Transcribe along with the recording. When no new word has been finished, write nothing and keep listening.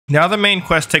Now the main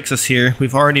quest takes us here.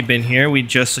 We've already been here. We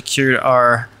just secured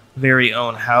our very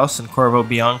own house in Corvo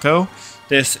Bianco.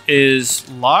 This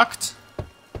is locked.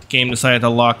 The game decided to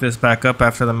lock this back up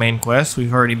after the main quest.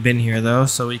 We've already been here though,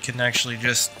 so we can actually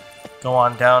just go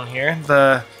on down here.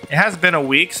 It has been a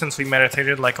week since we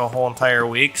meditated, like a whole entire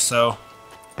week, so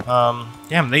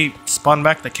yeah, they spawned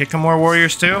back the Kickamore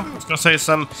warriors too. I was gonna say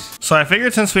so I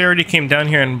figured since we already came down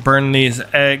here and burned these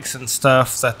eggs and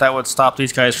stuff that would stop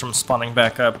these guys from spawning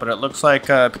back up, but it looks like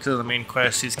because of the main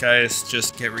quest these guys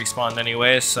just get respawned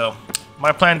anyway, so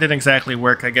my plan didn't exactly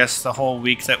work. I guess the whole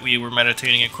week that we were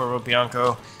meditating at Corvo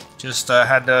Bianco just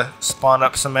had to spawn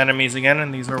up some enemies again,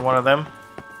 and these were one of them.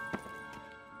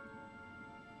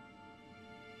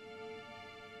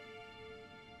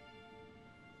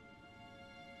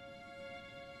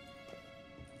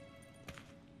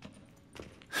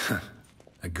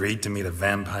 Agreed to meet a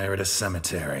vampire at a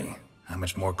cemetery. How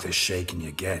much more cliché can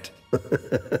you get?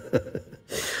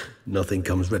 Nothing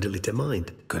comes readily to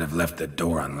mind. Could have left the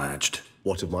door unlatched.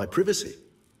 What of my privacy?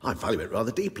 I value it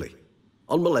rather deeply.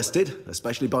 Unmolested,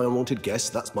 especially by unwanted guests,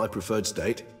 that's my preferred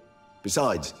state.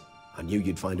 Besides, I knew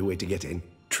you'd find a way to get in.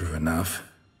 True enough.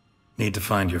 Need to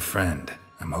find your friend.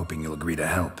 I'm hoping you'll agree to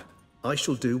help. I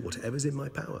shall do whatever's in my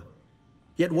power.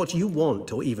 Yet what you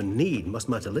want or even need must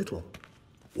matter little.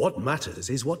 What matters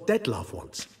is what Dettlaff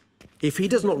wants. If he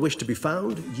does not wish to be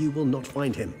found, you will not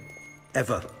find him.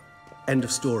 Ever. End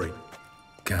of story.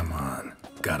 Come on.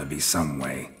 Gotta be some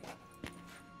way.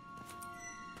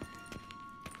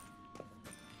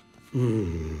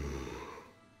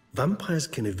 Vampires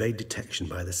can evade detection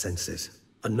by the senses,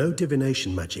 and no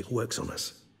divination magic works on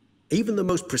us. Even the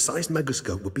most precise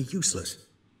megascope would be useless.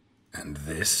 And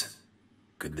this?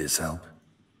 Could this help?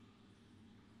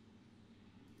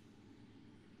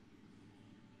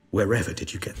 Wherever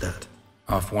did you get that?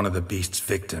 Off one of the beast's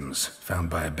victims, found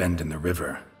by a bend in the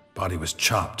river. Body was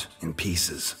chopped in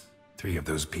pieces. 3 of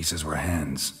those pieces were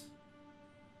hands.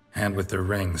 Hand with the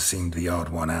ring seemed the odd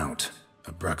one out.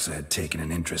 Abruxa had taken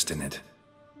an interest in it.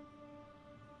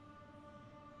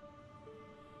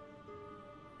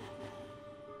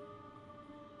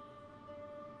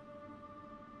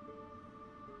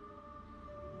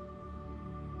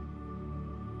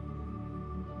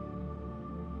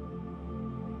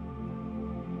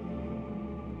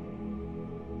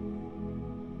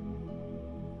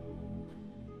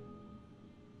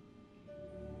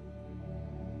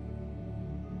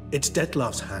 It's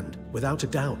Dettlaff's hand, without a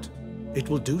doubt. It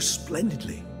will do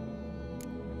splendidly.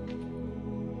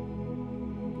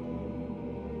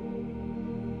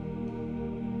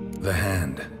 The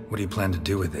hand. What do you plan to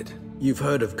do with it? You've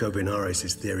heard of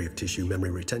Kovinaris' theory of tissue memory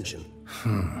retention.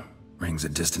 Rings a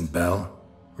distant bell.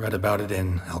 Read about it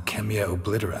in Alchemia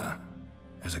Oblitera.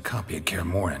 There's a copy at Kaer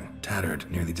Morhen, tattered,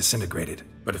 nearly disintegrated.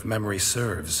 But if memory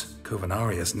serves,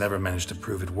 Kovinaris never managed to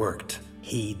prove it worked.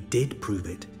 He did prove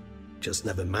it. Just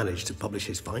never managed to publish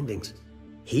his findings.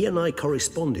 He and I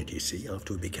corresponded, you see,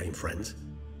 after we became friends.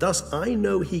 Thus, I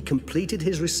know he completed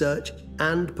his research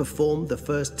and performed the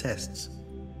first tests.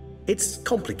 It's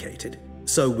complicated,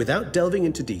 so without delving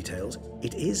into details,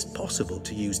 it is possible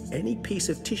to use any piece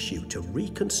of tissue to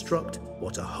reconstruct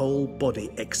what a whole body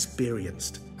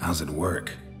experienced. How's it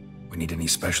work? We need any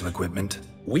special equipment?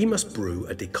 We must brew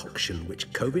a decoction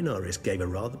which Kovinaris gave a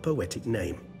rather poetic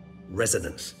name,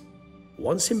 resonance.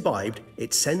 Once imbibed,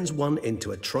 it sends one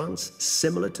into a trance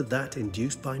similar to that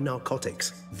induced by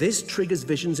narcotics. This triggers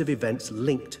visions of events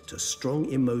linked to strong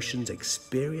emotions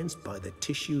experienced by the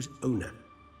tissue's owner.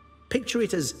 Picture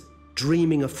it as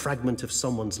dreaming a fragment of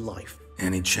someone's life.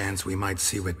 Any chance we might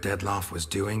see what Dettlaff was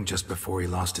doing just before he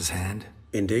lost his hand?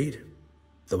 Indeed.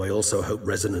 Though I also hope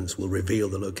resonance will reveal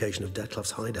the location of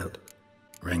Dettlaff's hideout.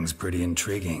 Ring's pretty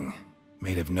intriguing.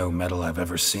 Made of no metal I've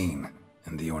ever seen.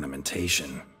 And the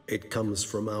ornamentation. It comes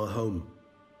from our home,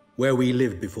 where we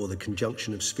lived before the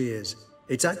conjunction of spheres.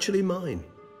 It's actually mine.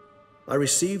 I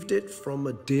received it from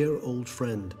a dear old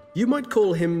friend. You might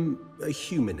call him a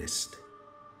humanist.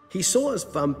 He saw us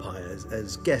vampires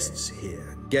as guests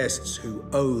here, guests who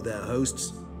owe their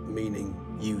hosts, meaning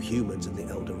you humans and the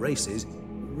elder races,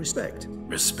 respect.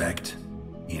 Respect?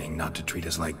 Meaning not to treat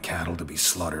us like cattle to be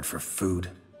slaughtered for food?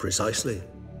 Precisely.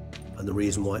 And the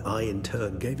reason why I, in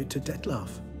turn, gave it to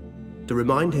Dettlaff. To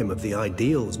remind him of the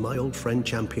ideals my old friend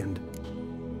championed.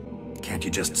 Can't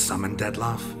you just summon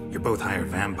Dettlaff? You're both hired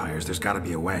vampires, there's gotta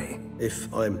be a way.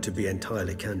 If I'm to be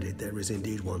entirely candid, there is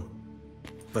indeed one.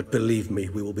 But believe me,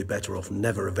 we will be better off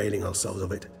never availing ourselves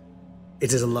of it.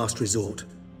 It is a last resort.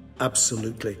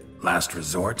 Absolutely. Last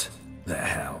resort? The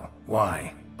hell?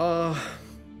 Why?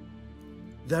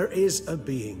 There is a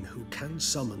being who can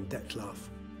summon Dettlaff.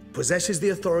 possesses the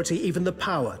authority, even the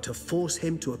power, to force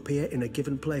him to appear in a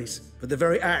given place. But the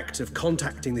very act of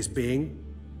contacting this being,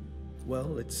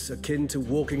 well, it's akin to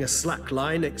walking a slack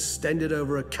line extended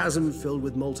over a chasm filled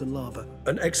with molten lava.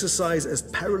 An exercise as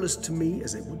perilous to me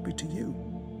as it would be to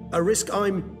you. A risk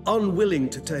I'm unwilling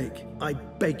to take. I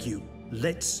beg you,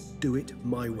 let's do it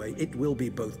my way. It will be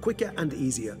both quicker and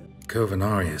easier.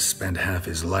 Covenarius spent half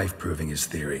his life proving his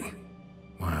theory.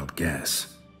 Wild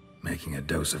guess. Making a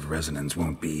dose of resonance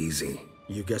won't be easy.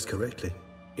 You guessed correctly.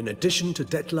 In addition to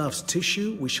Detlav's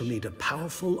tissue, we shall need a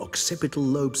powerful occipital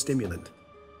lobe stimulant.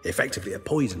 Effectively a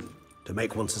poison, to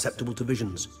make one susceptible to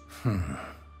visions.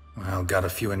 Well, got a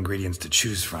few ingredients to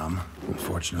choose from.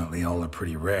 Unfortunately, all are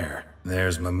pretty rare.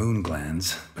 There's Mamoon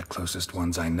glands, but closest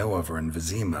ones I know of are in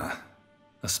Vizima.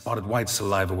 A spotted white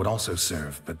saliva would also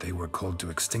serve, but they were cold to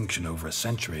extinction over a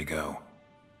century ago.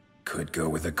 Could go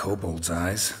with a kobold's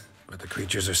eyes, but the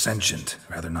creatures are sentient.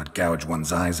 Rather not gouge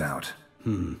one's eyes out.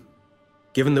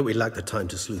 Given that we lack the time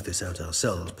to sleuth this out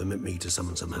ourselves, permit me to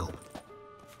summon some help.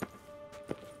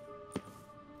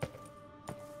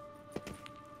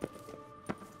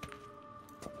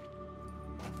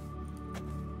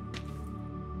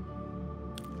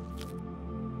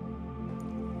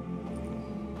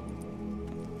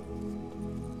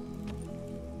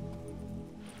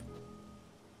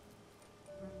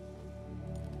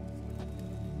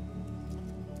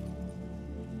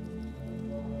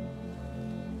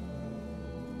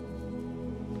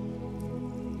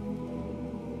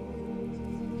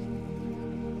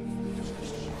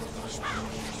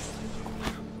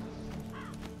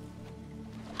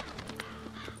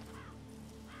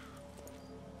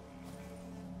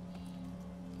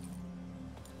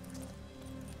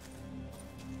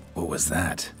 What was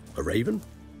that? A raven?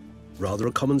 Rather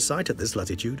a common sight at this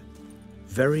latitude.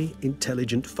 Very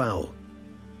intelligent fowl.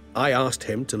 I asked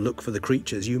him to look for the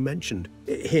creatures you mentioned.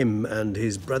 Him and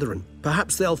his brethren.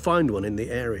 Perhaps they'll find one in the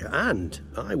area, and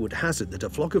I would hazard that a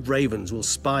flock of ravens will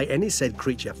spy any said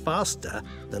creature faster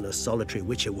than a solitary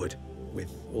witcher would.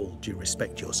 With all due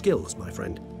respect to your skills, my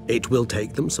friend. It will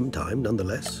take them some time,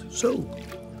 nonetheless, so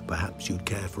perhaps you'd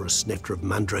care for a snifter of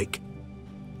mandrake.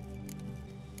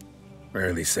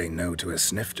 Rarely say no to a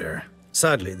snifter.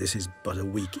 Sadly, this is but a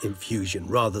weak infusion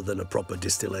rather than a proper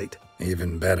distillate.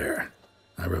 Even better.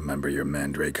 I remember your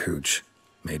mandrake hooch.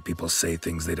 Made people say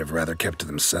things they'd have rather kept to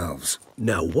themselves.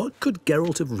 Now, what could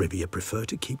Geralt of Rivia prefer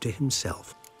to keep to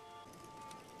himself?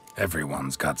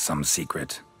 Everyone's got some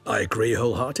secret. I agree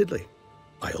wholeheartedly.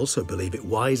 I also believe it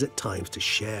wise at times to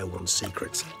share one's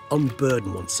secrets,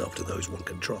 unburden oneself to those one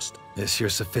can trust. This your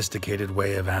sophisticated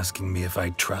way of asking me if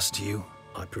I trust you?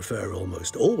 I prefer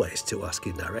almost always to ask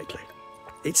indirectly.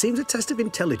 It seems a test of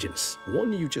intelligence,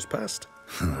 one you just passed.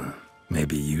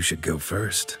 Maybe you should go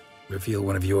first. Reveal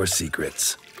one of your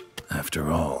secrets. After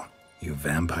all, you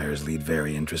vampires lead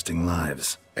very interesting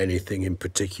lives. Anything in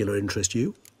particular interest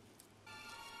you?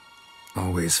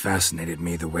 Always fascinated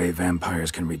me the way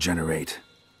vampires can regenerate.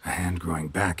 A hand growing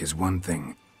back is one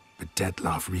thing, but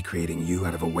Detlav recreating you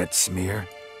out of a wet smear?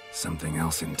 Something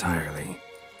else entirely.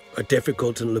 A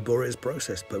difficult and laborious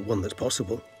process, but one that's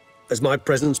possible. As my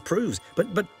presence proves.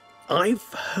 But I've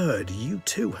heard you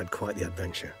too had quite the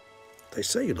adventure. They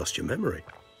say you lost your memory.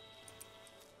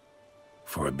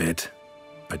 For a bit,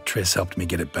 but Triss helped me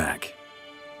get it back.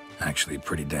 Actually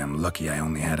pretty damn lucky I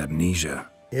only had amnesia.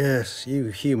 Yes, you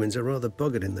humans are rather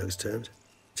buggered in those terms.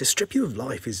 To strip you of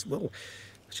life is, well,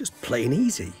 it's just plain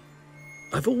easy.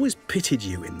 I've always pitied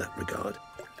you in that regard.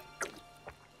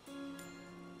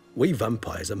 We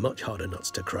vampires are much harder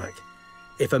nuts to crack.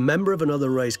 If a member of another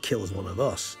race kills one of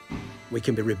us, we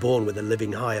can be reborn with a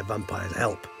living higher vampire's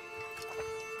help.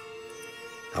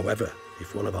 However,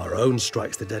 if one of our own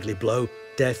strikes the deadly blow,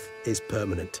 death is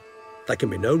permanent. There can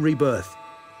be no rebirth.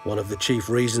 One of the chief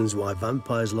reasons why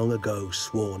vampires long ago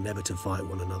swore never to fight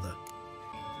one another.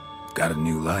 Got a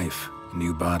new life, a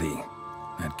new body.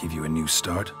 That give you a new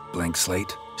start? Blank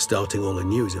slate? Starting all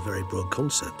anew is a very broad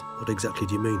concept. What exactly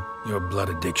do you mean? Your blood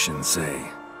addiction, say.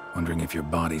 Wondering if your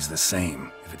body's the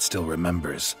same, if it still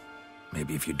remembers.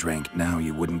 Maybe if you drank now,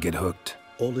 you wouldn't get hooked.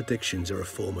 All addictions are a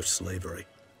form of slavery.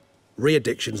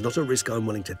 Re-addiction's not a risk I'm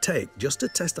willing to take, just to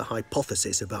test a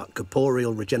hypothesis about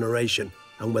corporeal regeneration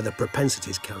and whether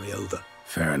propensities carry over.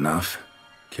 Fair enough.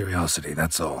 Curiosity,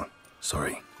 that's all.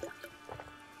 Sorry.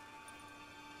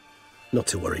 Not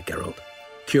to worry, Geralt.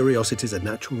 Curiosity is a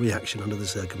natural reaction under the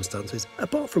circumstances,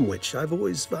 apart from which I've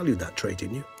always valued that trait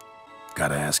in you.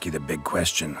 Gotta ask you the big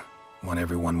question. One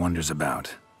everyone wonders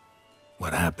about.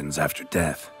 What happens after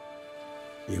death?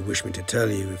 You wish me to tell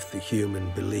you if the human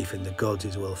belief in the gods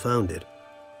is well-founded?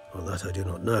 Well, that I do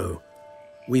not know.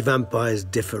 We vampires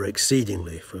differ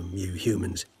exceedingly from you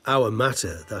humans. Our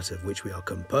matter, that of which we are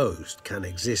composed, can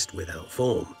exist without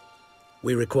form.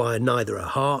 We require neither a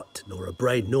heart, nor a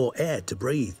brain, nor air to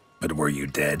breathe. But were you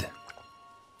dead?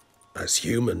 As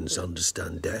humans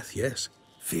understand death, yes.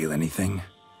 Feel anything?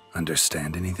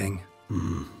 Understand anything?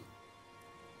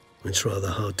 It's rather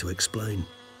hard to explain.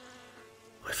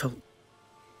 I felt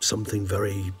something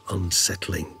very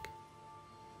unsettling.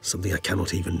 Something I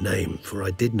cannot even name, for I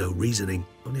did no reasoning.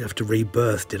 Only after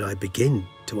rebirth did I begin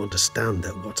to understand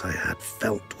that what I had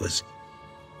felt was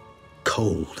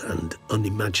cold and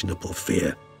unimaginable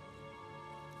fear.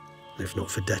 If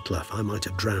not for Detlef, I might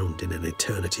have drowned in an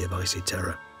eternity of icy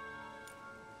terror.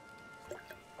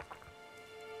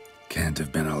 Can't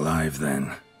have been alive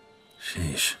then.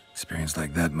 Sheesh, experience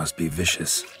like that must be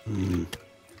vicious.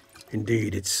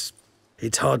 Indeed, it's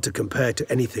hard to compare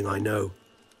to anything I know.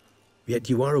 Yet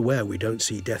you are aware we don't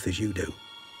see death as you do.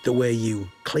 The way you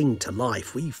cling to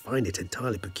life, we find it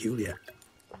entirely peculiar.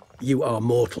 You are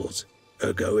mortals,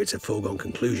 ergo it's a foregone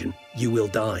conclusion. You will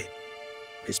die.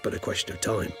 It's but a question of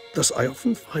time. Thus, I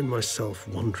often find myself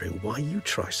wondering why you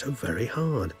try so very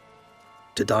hard.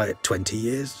 To die at 20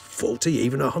 years, 40,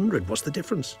 even 100, what's the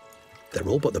difference? They're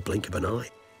all but the blink of an eye.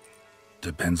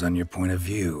 Depends on your point of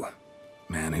view.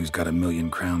 Man who's got 1,000,000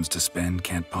 crowns to spend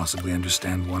can't possibly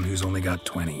understand one who's only got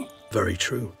 20. Very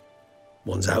true.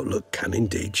 One's outlook can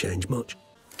indeed change much.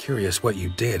 Curious what you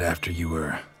did after you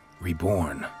were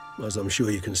reborn. As I'm sure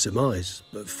you can surmise,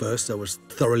 at first I was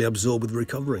thoroughly absorbed with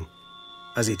recovering.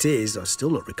 As it is, I've still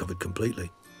not recovered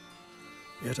completely.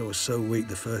 Yet I was so weak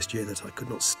the first year that I could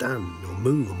not stand nor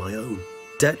move on my own.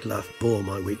 Detlef bore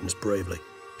my weakness bravely,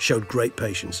 showed great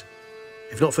patience.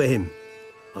 If not for him,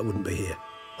 I wouldn't be here,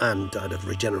 and I'd have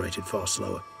regenerated far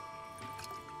slower.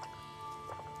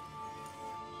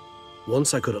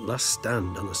 Once I could at last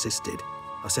stand unassisted,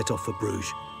 I set off for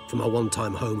Bruges, for my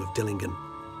one-time home of Dillingen.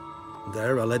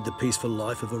 There I led the peaceful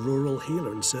life of a rural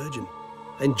healer and surgeon,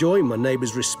 enjoying my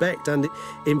neighbours' respect and,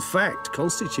 in fact,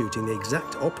 constituting the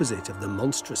exact opposite of the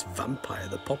monstrous vampire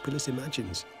the populace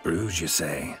imagines. Bruges, you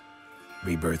say?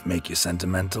 Rebirth make you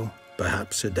sentimental?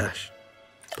 Perhaps a dash.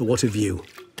 But what of you?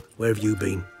 Where have you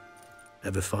been?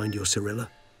 Ever find your Cyrilla?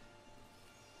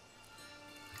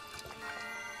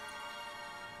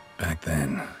 Back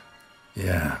then,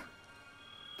 yeah.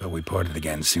 But we parted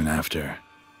again soon after.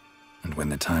 And when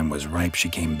the time was ripe, she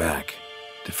came back,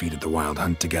 defeated the Wild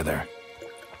Hunt together.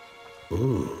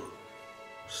 Ooh.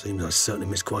 Seems I certainly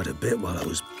missed quite a bit while I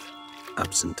was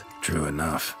absent. True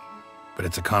enough. But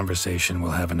it's a conversation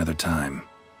we'll have another time.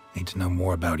 Need to know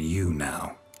more about you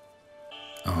now.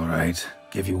 All right,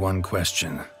 give you one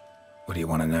question. What do you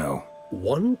want to know?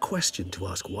 One question to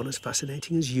ask one as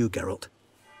fascinating as you, Geralt.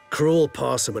 Cruel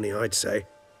parsimony, I'd say,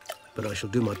 but I shall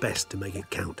do my best to make it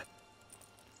count.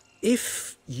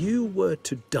 If you were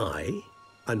to die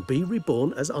and be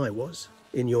reborn as I was,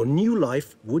 in your new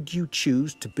life, would you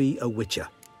choose to be a witcher?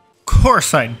 Of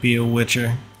course I'd be a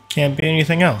witcher. Can't be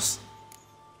anything else.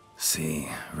 See,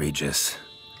 Regis.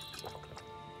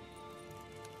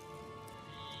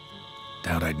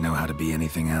 Doubt I'd know how to be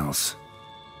anything else.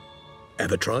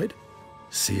 Ever tried?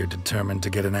 See, you're determined to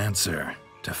get an answer,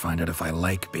 to find out if I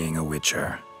like being a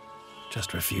witcher.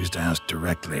 Just refuse to ask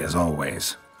directly, as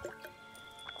always.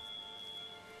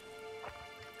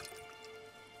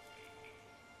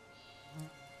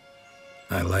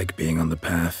 I like being on the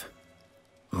path.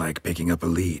 I like picking up a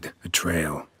lead, a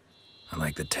trail. I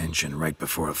like the tension right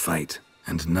before a fight.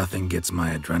 And nothing gets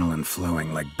my adrenaline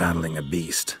flowing like battling a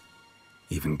beast.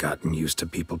 Even gotten used to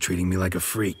people treating me like a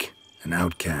freak, an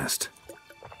outcast.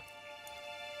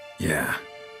 Yeah,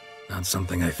 not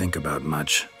something I think about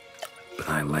much, but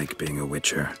I like being a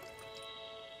witcher.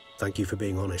 Thank you for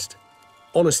being honest.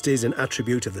 Honesty is an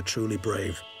attribute of the truly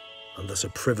brave, and thus a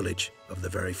privilege of the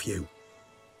very few.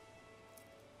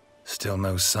 Still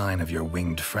no sign of your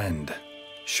winged friend.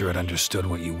 Sure it understood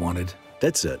what you wanted?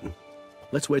 Dead certain.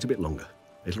 Let's wait a bit longer.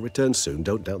 It'll return soon,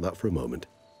 don't doubt that for a moment.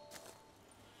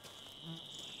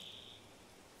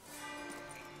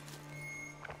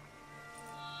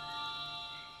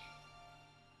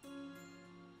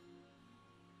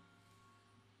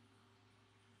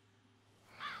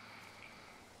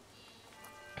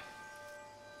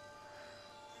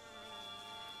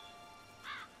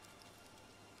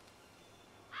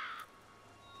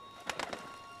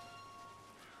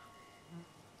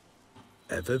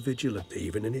 Ever vigilant,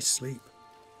 even in his sleep.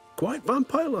 Quite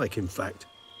vampire-like, in fact.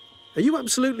 Are you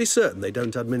absolutely certain they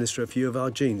don't administer a few of our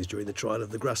genes during the trial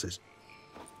of the grasses?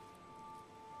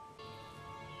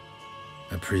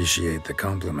 Appreciate the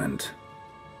compliment.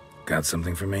 Got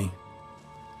something for me?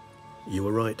 You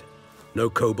were right. No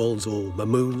kobolds or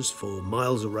mamoons for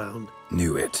miles around.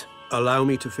 Knew it. Allow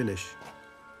me to finish.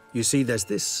 You see, there's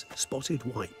this spotted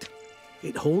wight.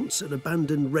 It haunts an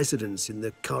abandoned residence in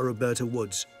the Caraberta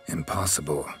woods.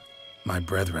 Impossible. My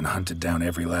brethren hunted down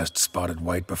every last spotted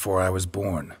wight before I was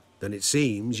born. Then it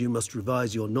seems you must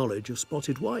revise your knowledge of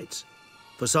spotted wights.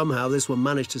 For somehow this one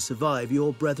managed to survive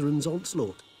your brethren's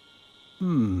onslaught.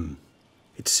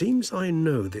 It seems I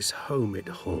know this home it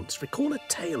haunts. Recall a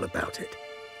tale about it.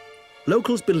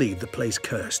 Locals believe the place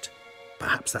cursed.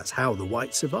 Perhaps that's how the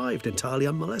wight survived entirely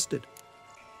unmolested.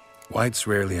 Wights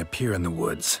rarely appear in the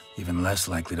woods, even less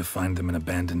likely to find them in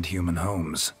abandoned human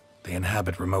homes. They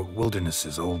inhabit remote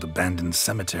wildernesses, old abandoned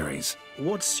cemeteries.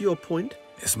 What's your point?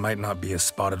 This might not be a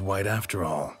spotted wight after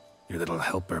all. Your little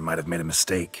helper might have made a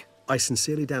mistake. I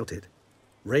sincerely doubt it.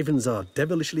 Ravens are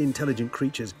devilishly intelligent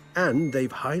creatures, and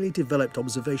they've highly developed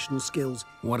observational skills.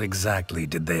 What exactly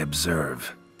did they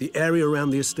observe? The area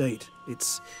around the estate,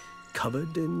 it's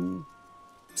covered in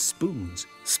spoons.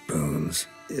 Spoons?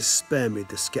 Spare me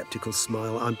the skeptical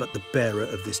smile. I'm but the bearer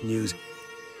of this news.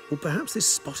 Or perhaps this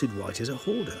spotted wight is a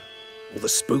hoarder. Or the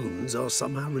spoons are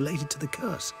somehow related to the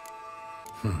curse.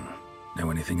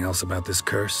 Know anything else about this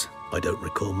curse? I don't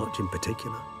recall much in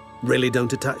particular. Really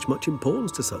don't attach much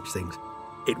importance to such things.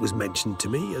 It was mentioned to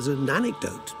me as an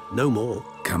anecdote, no more.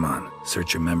 Come on,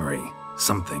 search your memory.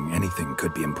 Something, anything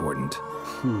could be important.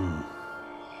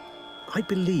 I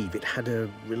believe it had a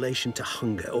relation to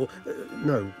hunger, or,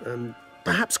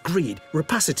 perhaps greed,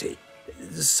 rapacity.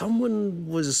 Someone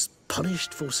was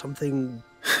punished for something.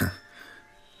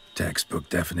 Textbook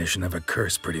definition of a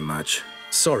curse, pretty much.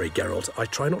 Sorry, Geralt, I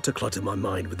try not to clutter my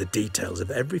mind with the details of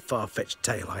every far-fetched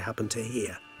tale I happen to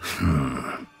hear.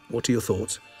 What are your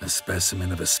thoughts? A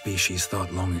specimen of a species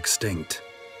thought long extinct,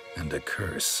 and a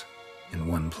curse in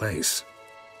one place.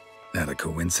 That a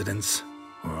coincidence,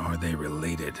 or are they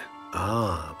related?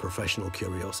 Ah, professional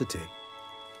curiosity.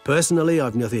 Personally,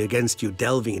 I've nothing against you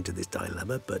delving into this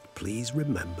dilemma, but please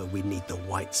remember we need the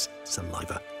wight's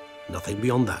saliva. Nothing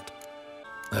beyond that.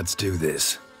 Let's do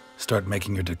this. Start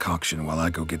making your decoction while I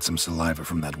go get some saliva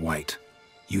from that wight.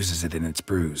 Uses it in its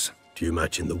brews. Do you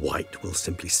imagine the wight will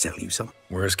simply sell you some?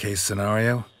 Worst case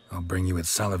scenario, I'll bring you its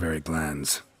salivary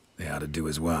glands. They ought to do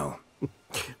as well.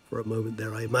 For a moment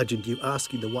there, I imagined you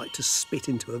asking the wight to spit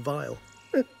into a vial.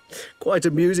 Quite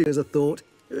amusing as a thought,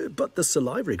 but the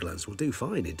salivary glands will do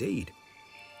fine indeed.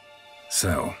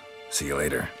 So, see you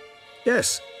later.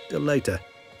 Yes, till later.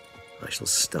 I shall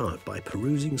start by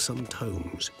perusing some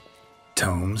tomes.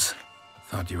 Tomes?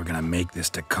 Thought you were gonna make this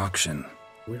decoction.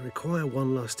 We require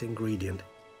one last ingredient.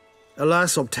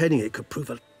 Alas, obtaining it could prove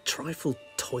a trifle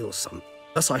toilsome.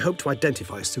 Thus, I hope to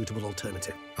identify a suitable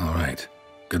alternative. All right.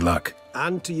 Good luck.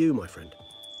 And to you, my friend.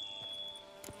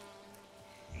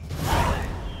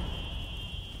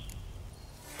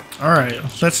 Alright,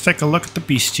 let's take a look at the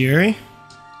bestiary.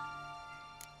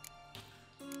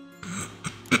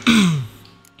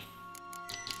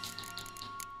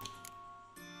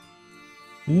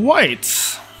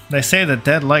 Wights! They say the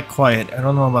dead like quiet. I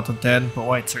don't know about the dead, but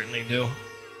wights certainly do.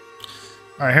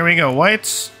 Alright, here we go.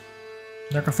 Wights,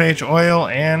 necrophage oil,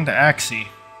 and axi.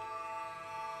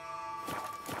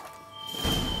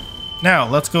 Now,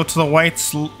 let's go to the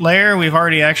Wights Lair. We've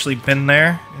already actually been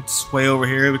there. It's way over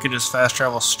here. We could just fast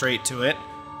travel straight to it.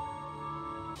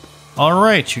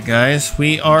 Alright, you guys.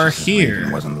 We are here.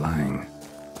 I wasn't lying.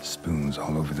 Spoons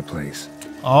all over the place.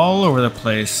 All over the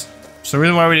place. So the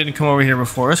reason why we didn't come over here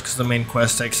before is because the main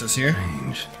quest takes us here.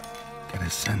 Strange. Get a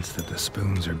sense that the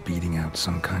spoons are beating out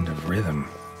some kind of rhythm.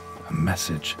 A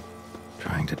message.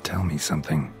 Trying to tell me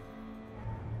something.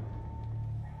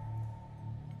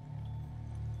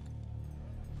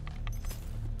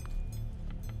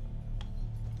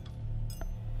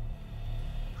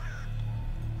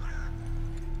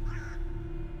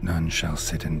 None shall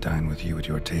sit and dine with you at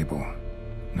your table.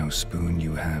 No spoon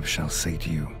you have shall sate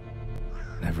you.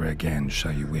 Never again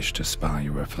shall you wish to spy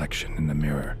your reflection in the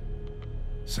mirror.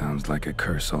 Sounds like a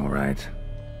curse, all right.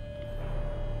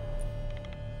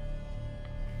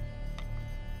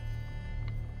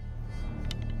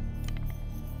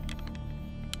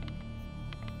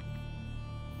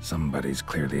 Somebody's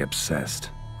clearly obsessed.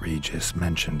 Regis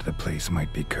mentioned the place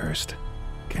might be cursed.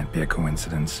 Can't be a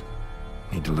coincidence.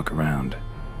 Need to look around.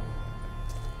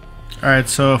 Alright,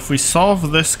 so if we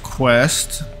solve this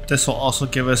quest, this will also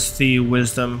give us the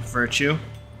wisdom virtue.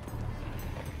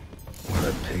 What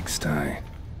a pigsty.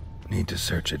 Need to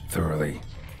search it thoroughly.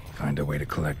 Find a way to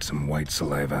collect some white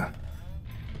saliva.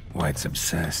 White's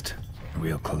obsessed. A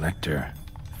real collector.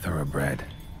 Thoroughbred.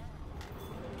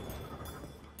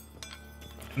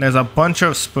 And there's a bunch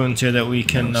of spoons here that we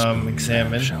can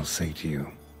examine. Shall sate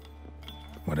you.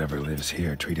 Whatever lives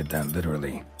here treated that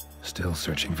literally. Still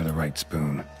searching for the right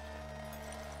spoon.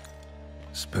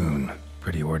 Spoon,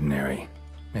 pretty ordinary.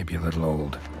 Maybe a little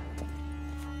old.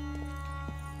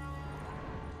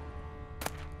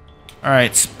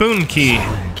 Alright, spoon key.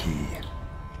 Spoon key.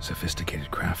 Sophisticated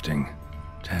crafting.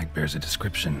 Tag bears a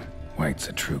description. Wight's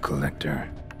a true collector.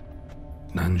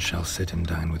 None shall sit and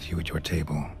dine with you at your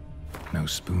table. No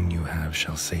spoon you have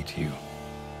shall sate you.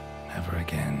 Never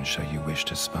again shall you wish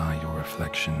to spy your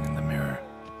reflection in the mirror.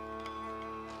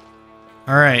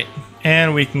 Alright,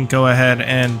 and we can go ahead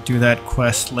and do that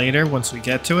quest later once we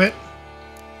get to it.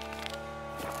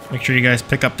 Make sure you guys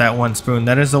pick up that one spoon.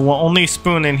 That is the only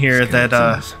spoon in here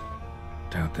Skeletons.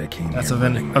 Doubt they came that's here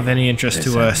of any interest this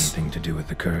to had us. Anything to do with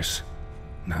the curse.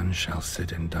 None shall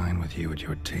sit and dine with you at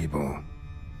your table.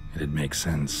 It'd make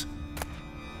sense.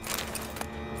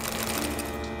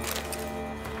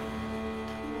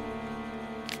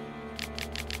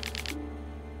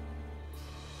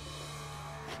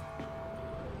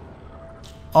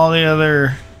 All the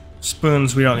other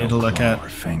spoons we don't need to look claw at. or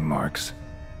fang marks.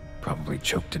 Probably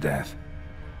choked to death.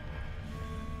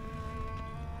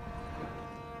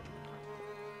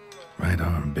 Right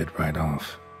arm bit right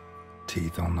off.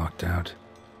 Teeth all knocked out.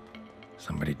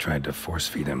 Somebody tried to force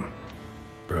feed him.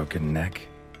 Broken neck.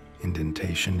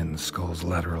 Indentation in the skull's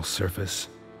lateral surface.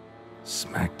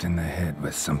 Smacked in the head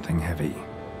with something heavy.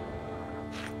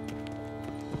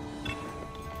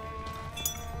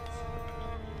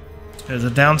 There's a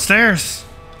downstairs.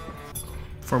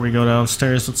 Before we go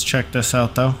downstairs, let's check this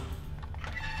out though.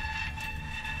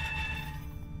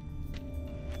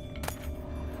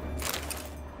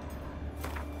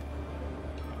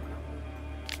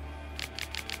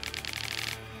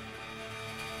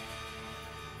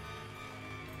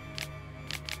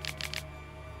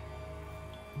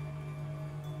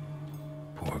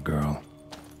 Poor girl.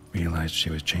 Realized she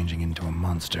was changing into a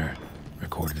monster.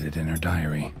 Recorded it in her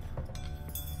diary.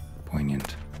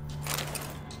 Poignant.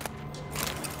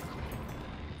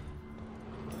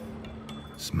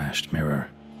 Smashed mirror.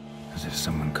 As if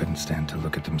someone couldn't stand to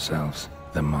look at themselves.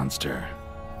 The monster.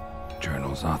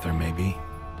 Journal's author, maybe?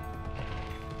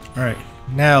 Alright,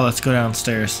 now let's go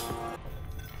downstairs.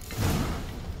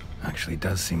 Actually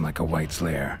does seem like a Wights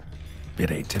Lair. Bit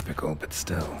atypical, but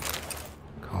still.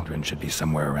 Cauldron should be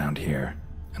somewhere around here.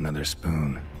 Another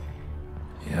spoon.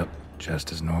 Yep,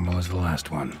 just as normal as the last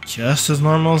one. Just as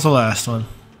normal as the last one.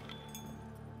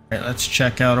 Alright, let's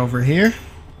check out over here.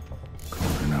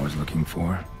 Cauldron I was looking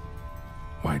for.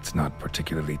 Wight's not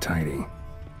particularly tidy.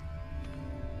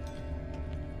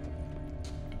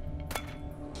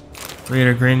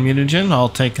 Greater grain mutagen, I'll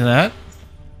take that.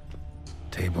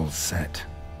 Table's set.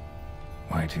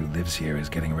 Wight who lives here is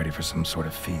getting ready for some sort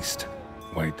of feast.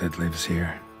 Wight that lives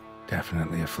here,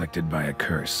 definitely afflicted by a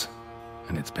curse.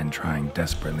 And it's been trying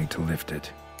desperately to lift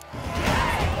it.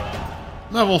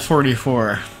 Level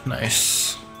 44.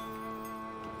 Nice.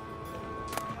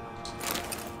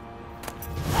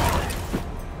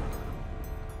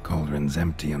 Cauldron's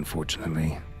empty,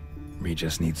 unfortunately.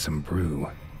 Regis needs some brew.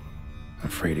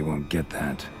 Afraid he won't get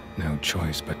that. No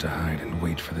choice but to hide and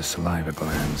wait for the saliva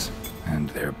glands and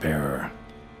their bearer.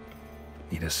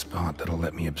 Need a spot that'll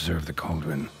let me observe the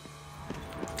cauldron.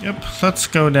 Yep, let's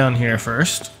go down here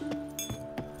first.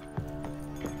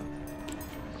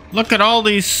 Look at all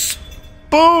these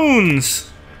spoons!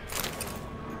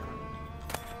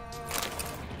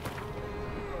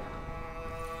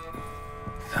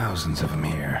 Thousands of them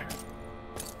here.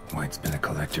 Wight's been a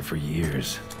collector for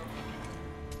years.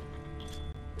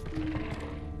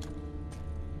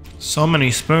 So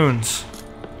many spoons.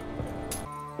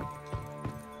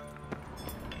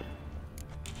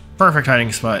 Perfect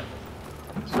hiding spot.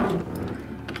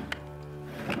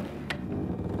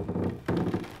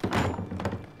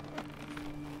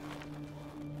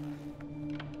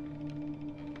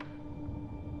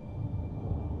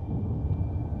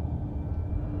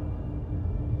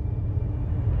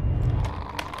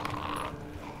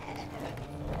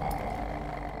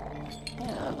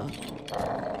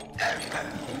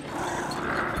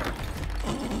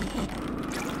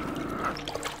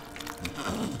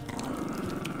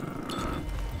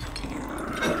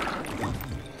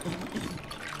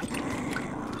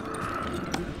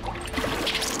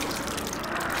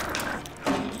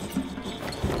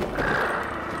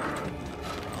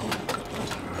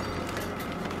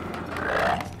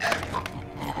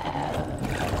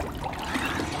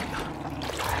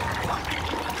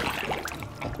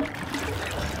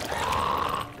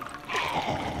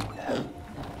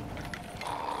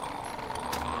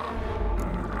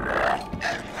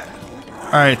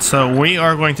 Alright, so we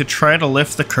are going to try to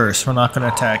lift the curse. We're not going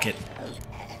to attack it.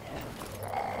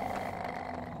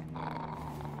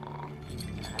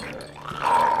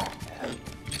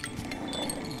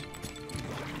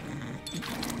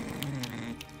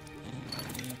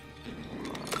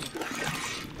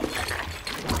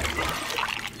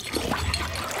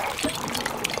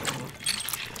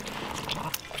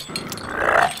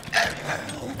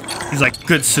 He's like,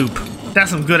 good soup. That's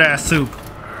some good ass soup.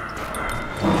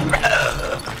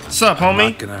 What's up,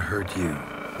 homie? Not gonna hurt you.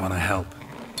 Wanna help?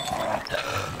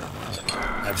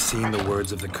 I've seen the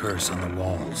words of the curse on the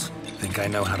walls. Think I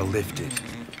know how to lift it.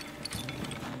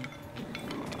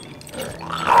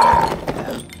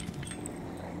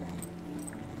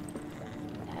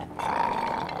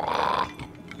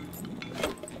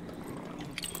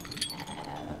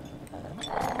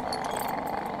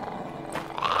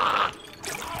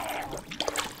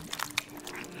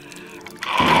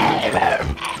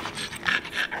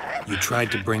 You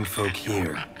tried to bring folk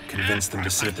here, convince them to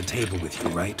sit at the table with you,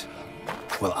 right?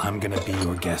 Well, I'm gonna be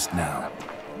your guest now.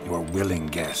 Your willing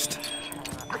guest.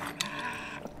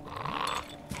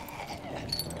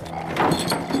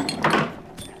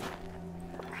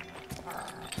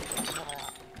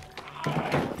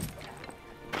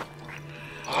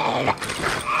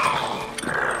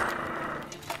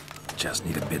 Just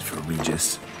need a bit for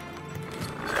Regis.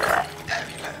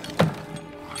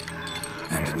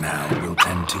 And now we'll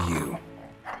tend to you.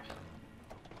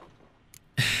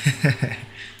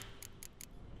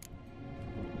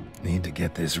 Need to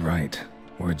get this right.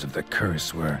 Words of the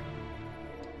curse were,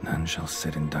 none shall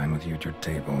sit and dine with you at your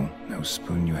table. No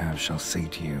spoon you have shall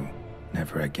sate you.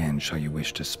 Never again shall you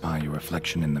wish to spy your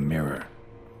reflection in the mirror.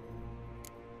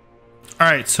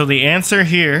 Alright, so the answer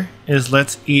here is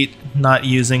let's eat not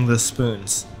using the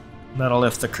spoons. That'll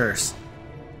lift the curse.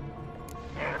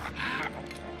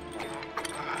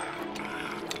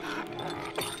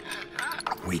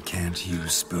 We can't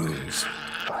use spoons.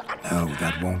 No,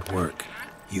 that won't work.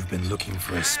 You've been looking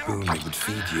for a spoon that would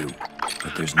feed you,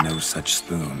 but there's no such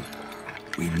spoon.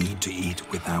 We need to eat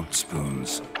without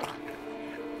spoons.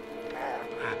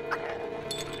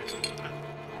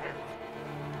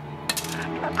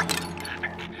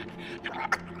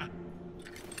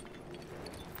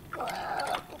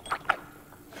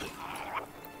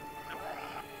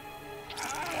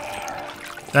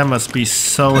 That must be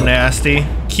so nasty.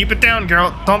 Keep it down,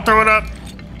 girl. Don't throw it up.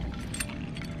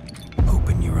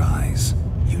 Open your eyes.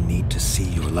 You need to see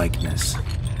your likeness.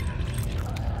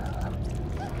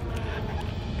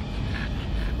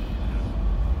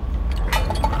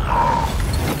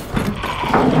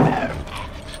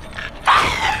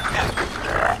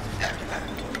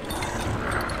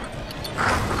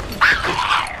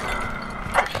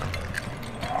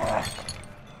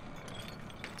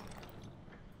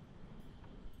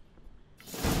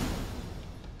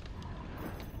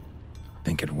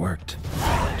 Think it worked.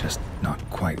 Just not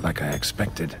quite like I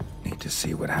expected. Need to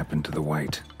see what happened to the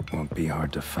Wight. Won't be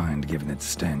hard to find given its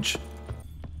stench.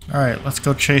 Alright, let's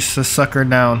go chase this sucker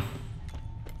down.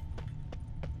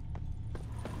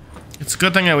 It's a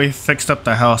good thing that we fixed up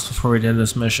the house before we did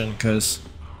this mission, because...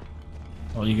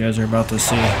 well, you guys are about to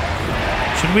see.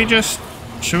 Should we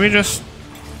just...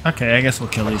 okay, I guess we'll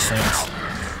kill these things.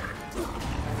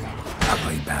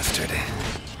 Ugly bastard.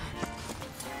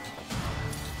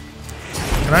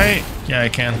 Can I? Yeah, I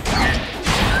can.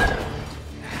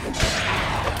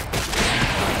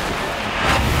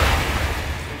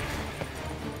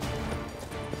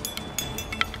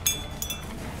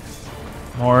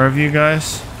 More of you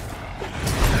guys?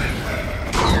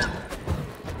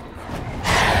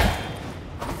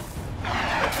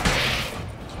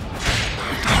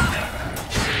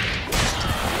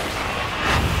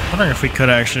 I wonder if we could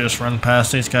actually just run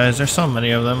past these guys. There's so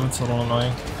many of them, it's a little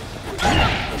annoying.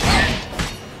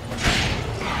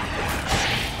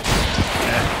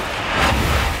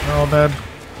 All dead.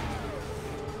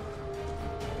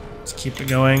 Let's keep it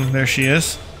going. There she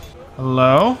is.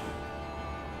 Hello?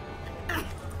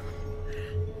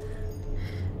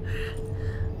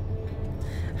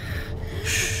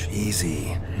 Shh,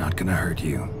 easy. Not gonna hurt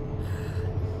you.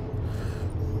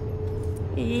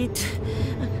 Eat.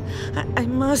 I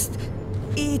must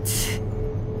eat.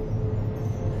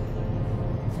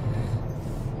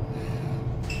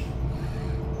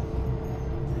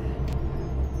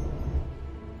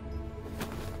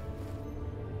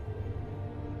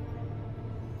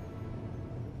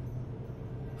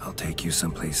 I'll take you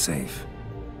someplace safe.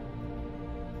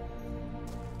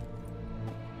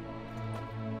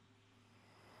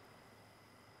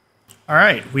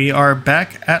 Alright, we are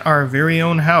back at our very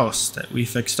own house that we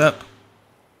fixed up.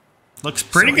 Looks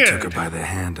pretty good. I took her by the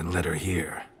hand and led her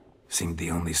here. Seemed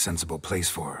the only sensible place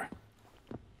for her.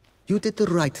 You did the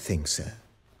right thing, sir.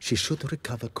 She should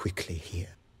recover quickly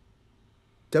here.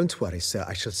 Don't worry, sir.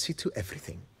 I shall see to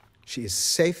everything. She is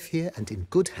safe here and in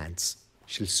good hands.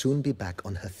 She'll soon be back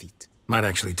on her feet. Might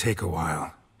actually take a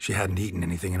while. She hadn't eaten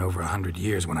anything in over 100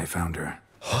 years when I found her.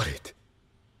 Horrid.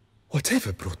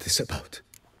 Whatever brought this about?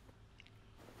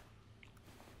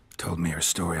 Told me her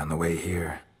story on the way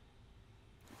here.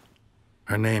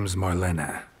 Her name's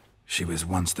Marlena. She was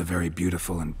once the very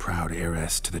beautiful and proud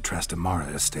heiress to the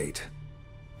Trastamara estate.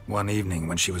 One evening,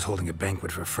 when she was holding a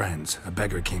banquet for friends, a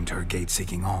beggar came to her gate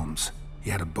seeking alms.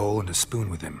 He had a bowl and a spoon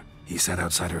with him. He sat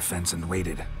outside her fence and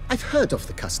waited. I've heard of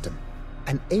the custom.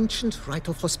 An ancient rite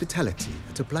of hospitality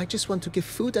that obliges one to give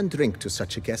food and drink to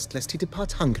such a guest lest he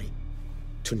depart hungry.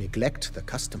 To neglect the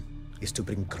custom is to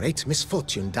bring great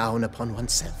misfortune down upon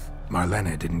oneself.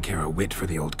 Marlena didn't care a whit for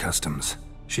the old customs.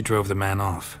 She drove the man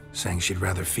off, saying she'd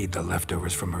rather feed the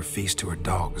leftovers from her feast to her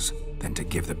dogs than to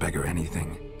give the beggar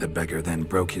anything. The beggar then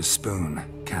broke his spoon,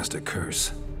 cast a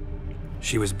curse.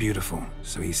 She was beautiful,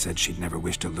 so he said she'd never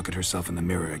wish to look at herself in the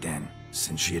mirror again.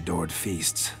 Since she adored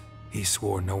feasts, he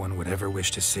swore no one would ever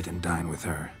wish to sit and dine with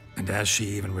her. And as she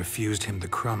even refused him the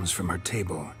crumbs from her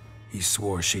table, he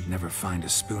swore she'd never find a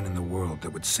spoon in the world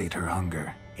that would sate her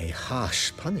hunger. A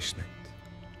harsh punishment.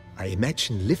 I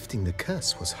imagine lifting the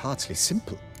curse was hardly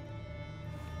simple.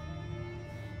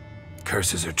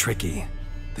 Curses are tricky.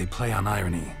 They play on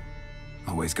irony.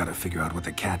 Always gotta figure out what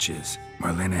the catch is.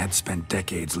 Marlena had spent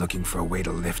decades looking for a way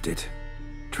to lift it.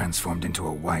 Transformed into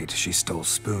a wight, she stole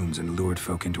spoons and lured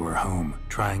folk into her home,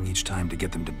 trying each time to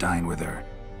get them to dine with her.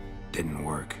 Didn't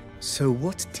work. So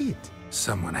what did?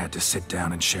 Someone had to sit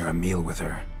down and share a meal with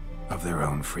her, of their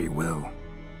own free will.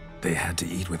 They had to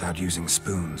eat without using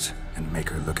spoons, and make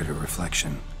her look at her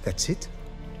reflection. That's it?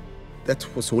 That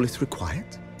was all it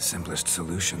required? Simplest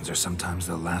solutions are sometimes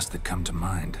the last that come to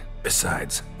mind.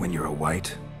 Besides, when you're a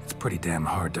wight, it's pretty damn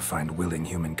hard to find willing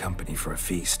human company for a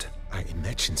feast. I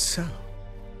imagine so.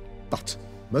 But,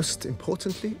 most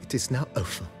importantly, it is now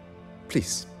over.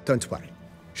 Please, don't worry.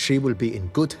 She will be in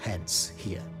good hands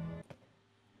here.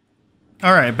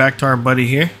 Alright, back to our buddy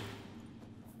here.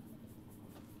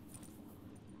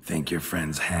 Think your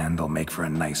friend's hand will make for a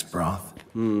nice broth?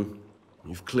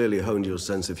 You've clearly honed your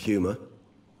sense of humor.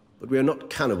 But we are not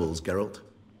cannibals, Geralt.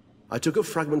 I took a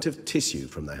fragment of tissue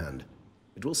from the hand.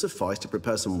 It will suffice to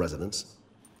prepare some resonance.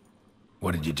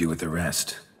 What did you do with the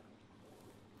rest?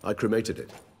 I cremated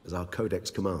it, as our codex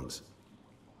commands.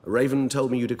 A raven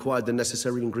told me you'd acquired the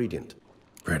necessary ingredient.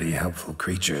 Pretty helpful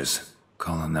creatures.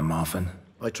 Call on them often?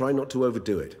 I try not to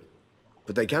overdo it.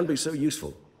 But they can be so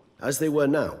useful, as they were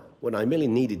now, when I merely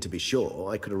needed to be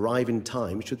sure I could arrive in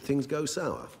time should things go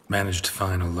sour. Managed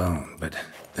fine alone, but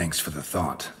thanks for the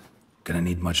thought. Gonna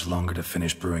need much longer to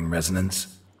finish brewing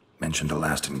resonance? Mentioned a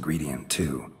last ingredient,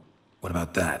 too. What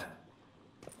about that?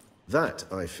 That,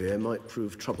 I fear, might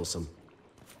prove troublesome.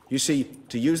 You see,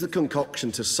 to use the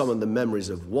concoction to summon the memories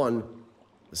of one,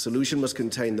 the solution must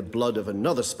contain the blood of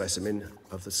another specimen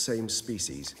of the same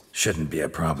species. Shouldn't be a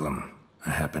problem. I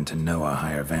happen to know a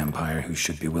higher vampire who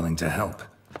should be willing to help.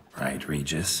 Right,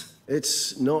 Regis?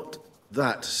 It's not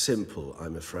that simple,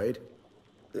 I'm afraid.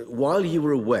 While you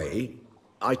were away,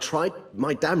 I tried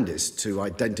my damnedest to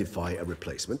identify a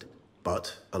replacement,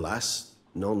 but alas,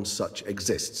 none such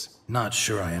exists. Not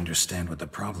sure I understand what the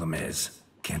problem is.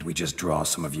 Can't we just draw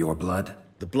some of your blood?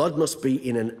 The blood must be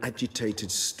in an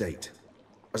agitated state.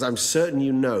 As I'm certain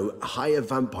you know, higher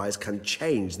vampires can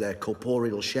change their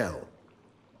corporeal shell.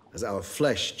 As our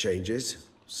flesh changes,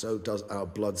 so does our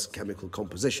blood's chemical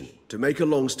composition. To make a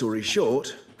long story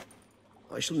short,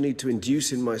 I shall need to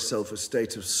induce in myself a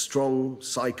state of strong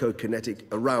psychokinetic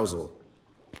arousal.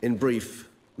 In brief,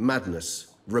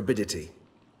 madness, rabidity.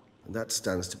 And that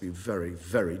stands to be very,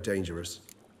 very dangerous.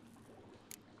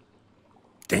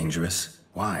 Dangerous?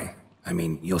 Why? I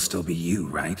mean, you'll still be you,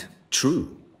 right?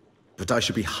 True. But I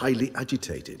should be highly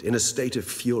agitated, in a state of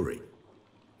fury.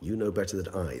 You know better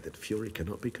than I that fury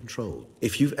cannot be controlled.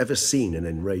 If you've ever seen an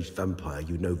enraged vampire,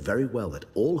 you know very well that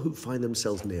all who find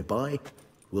themselves nearby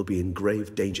will be in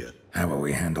grave danger. How will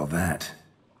we handle that?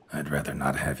 I'd rather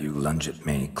not have you lunge at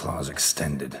me, claws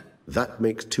extended. That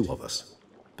makes two of us.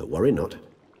 But worry not.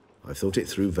 I've thought it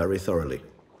through very thoroughly.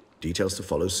 Details to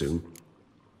follow soon.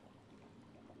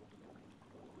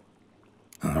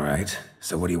 All right,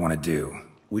 so what do you want to do?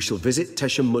 We shall visit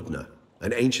Tesha Mudna,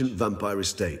 an ancient vampire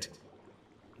estate.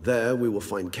 There we will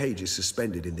find cages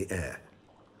suspended in the air.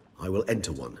 I will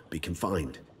enter one, be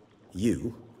confined.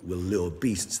 You will lure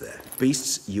beasts there.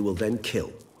 Beasts you will then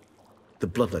kill. The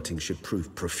bloodletting should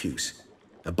prove profuse.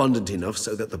 Abundant enough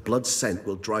so that the blood scent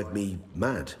will drive me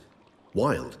mad.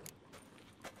 Wild.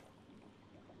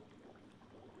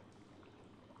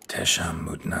 Tesha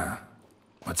Mudna.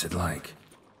 What's it like?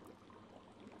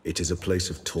 It is a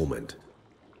place of torment.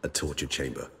 A torture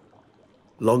chamber.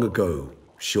 Long ago,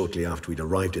 shortly after we'd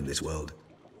arrived in this world,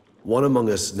 one among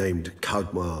us named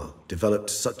Kagmar developed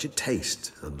such a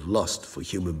taste and lust for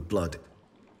human blood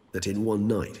that in one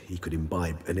night he could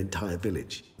imbibe an entire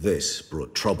village. This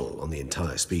brought trouble on the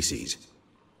entire species.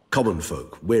 Common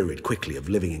folk wearied quickly of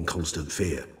living in constant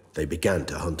fear. They began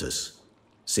to hunt us,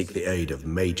 seek the aid of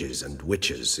mages and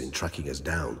witches in tracking us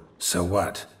down. So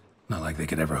what? Not like they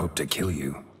could ever hope to kill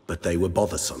you. But they were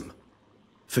bothersome.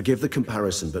 Forgive the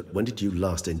comparison, but when did you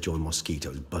last enjoy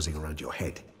mosquitoes buzzing around your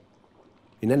head?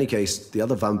 In any case, the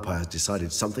other vampires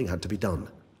decided something had to be done.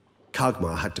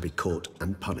 Kagmar had to be caught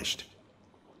and punished.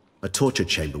 A torture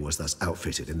chamber was thus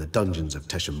outfitted in the dungeons of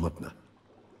Teshem Mutna.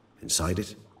 Inside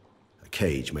it, a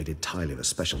cage made entirely of a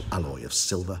special alloy of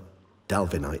silver,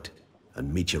 dalvinite,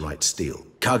 and meteorite steel.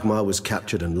 Kagmar was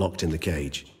captured and locked in the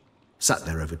cage. Sat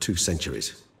there over 2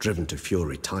 centuries, driven to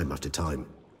fury time after time,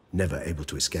 never able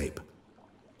to escape.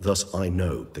 Thus I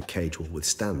know the cage will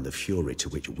withstand the fury to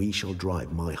which we shall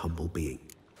drive my humble being.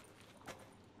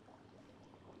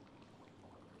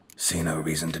 See no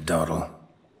reason to dawdle.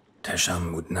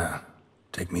 Teshem Mutna.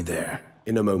 Take me there.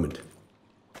 In a moment.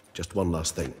 Just one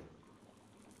last thing.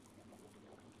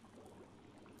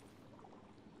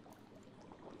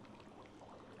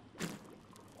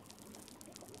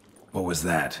 What was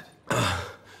that?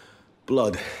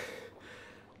 Blood.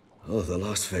 Oh, the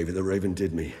last favor the Raven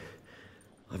did me.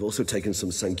 I've also taken some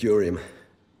Sancurium,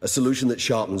 a solution that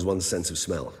sharpens one's sense of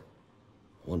smell.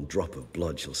 1 drop of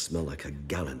blood shall smell like a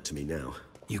gallon to me now.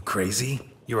 You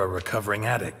crazy? You're a recovering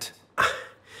addict.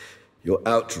 Your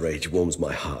outrage warms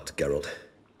my heart, Geralt.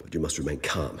 But you must remain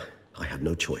calm. I had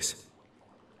no choice.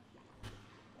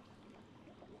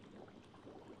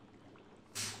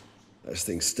 As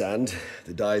things stand,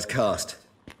 the die is cast.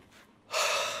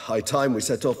 High time we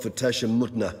set off for Teshem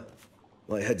Mutna.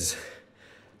 My head's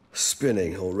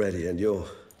spinning already, and you're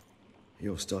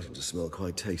starting to smell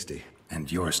quite tasty. And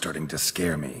you're starting to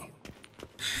scare me.